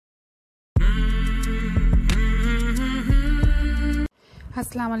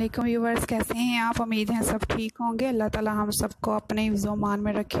अस्सलाम वालेकुम व्यूवर्स, कैसे हैं आप? उम्मीद है सब ठीक होंगे। अल्लाह ताला हम सबको अपने हिफ्ज़-ओ-मान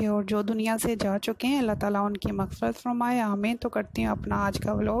में रखे और जो दुनिया से जा चुके हैं अल्लाह ताला उनकी मग़फ़िरत फ़रमाए, आमीन। तो करती हूँ अपना आज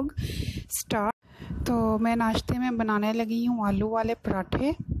का व्लॉग स्टार्ट। तो मैं नाश्ते में बनाने लगी हूँ आलू वाले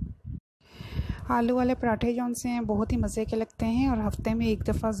पराठे। आलू वाले पराठे जो उनसे हैं बहुत ही मज़े के लगते हैं और हफ़्ते में एक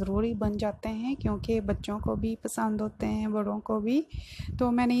दफ़ा ज़रूर ही बन जाते हैं, क्योंकि बच्चों को भी पसंद होते हैं, बड़ों को भी। तो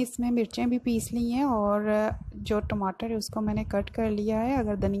मैंने इसमें मिर्चें भी पीस ली हैं और जो टमाटर है उसको मैंने कट कर लिया है।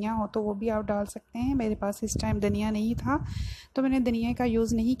 अगर धनिया हो तो वो भी आप डाल सकते हैं। मेरे पास इस टाइम धनिया नहीं था तो मैंने धनिया का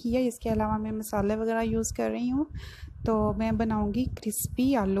यूज़ नहीं किया। इसके अलावा मैं मसाले वगैरह यूज़ कर रही हूँ। तो मैं बनाऊंगी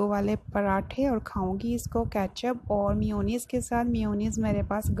क्रिस्पी आलू वाले पराठे और खाऊंगी इसको केचप और मेयोनीज़ के साथ। मेयोनीज़ मेरे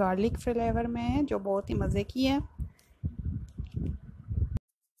पास गार्लिक फ्लेवर में है जो बहुत ही मज़े की है।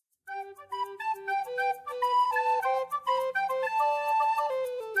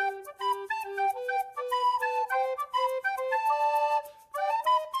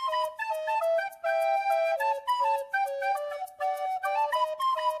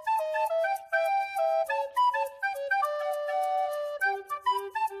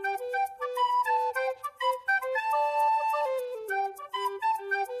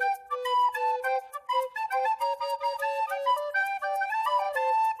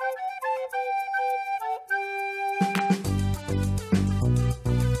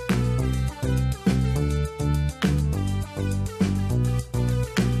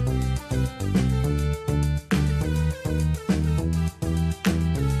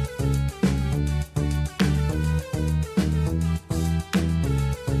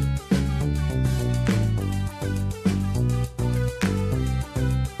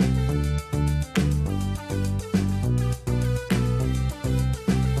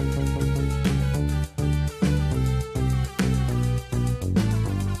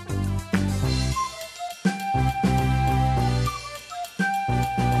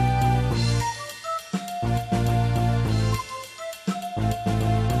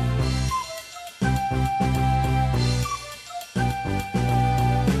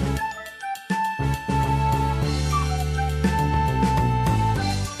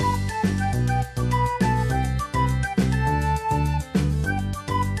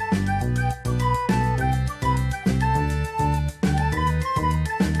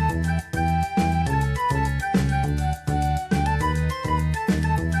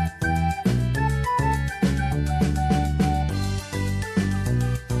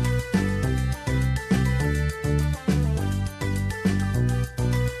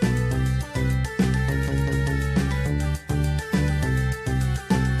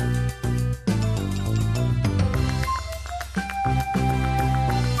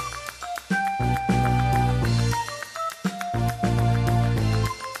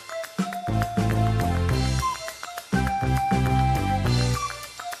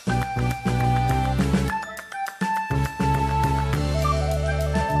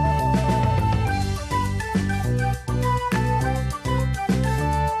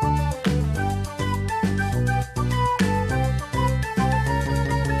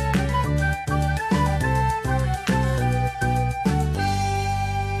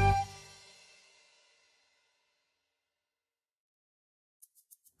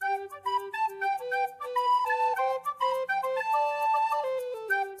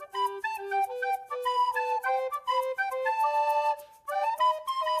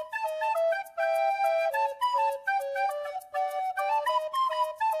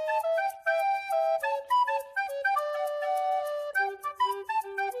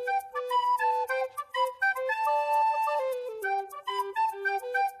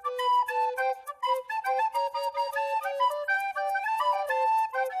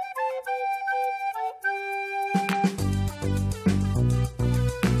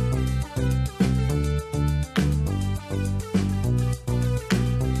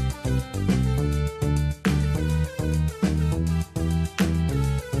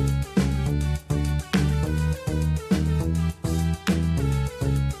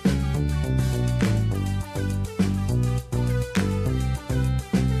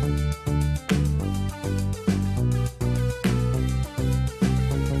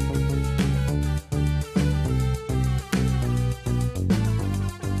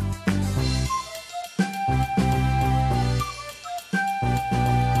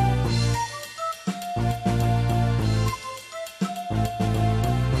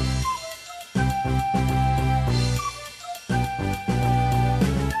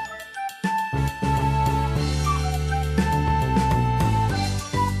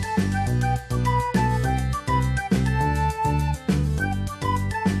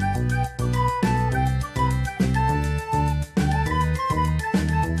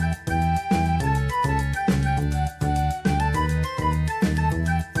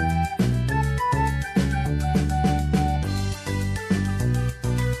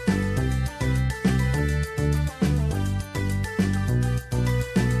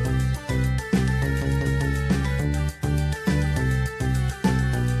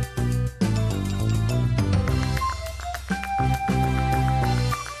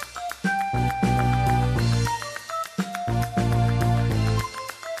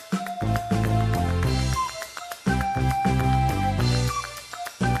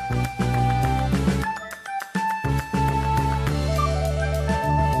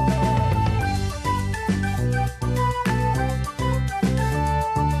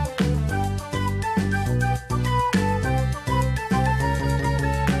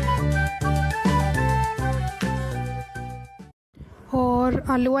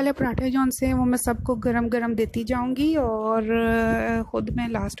 आलू वाले पराठे जो उनसे वो मैं सबको गरम गरम देती जाऊंगी और ख़ुद मैं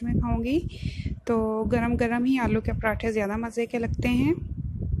लास्ट में खाऊंगी। तो गरम गरम ही आलू के पराठे ज़्यादा मज़े के लगते हैं।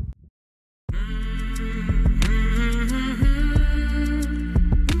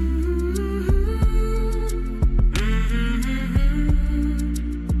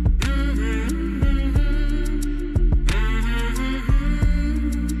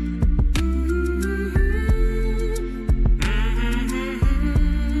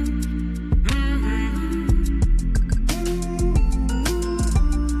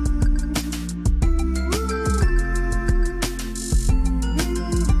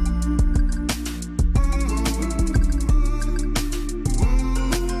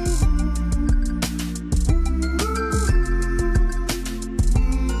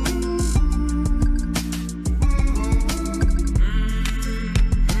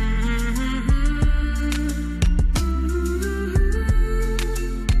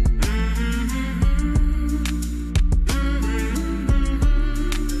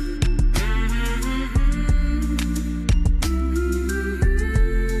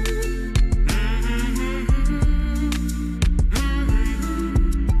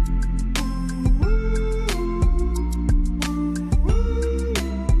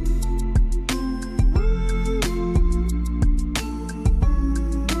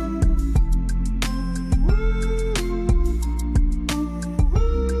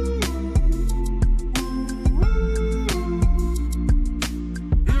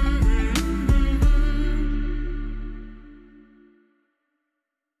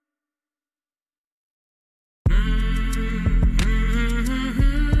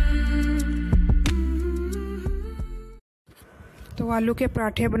 तो आलू के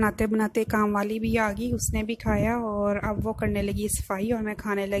पराठे बनाते बनाते काम वाली भी आ गई, उसने भी खाया और अब वो करने लगी सफाई और मैं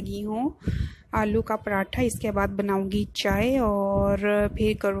खाने लगी हूँ आलू का पराठा। इसके बाद बनाऊंगी चाय और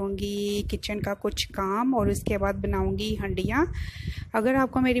फिर करूँगी किचन का कुछ काम और इसके बाद बनाऊंगी हंडियाँ। अगर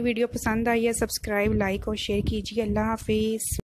आपको मेरी वीडियो पसंद आई है सब्सक्राइब, लाइक और शेयर कीजिए। अल्लाह हाफिज़।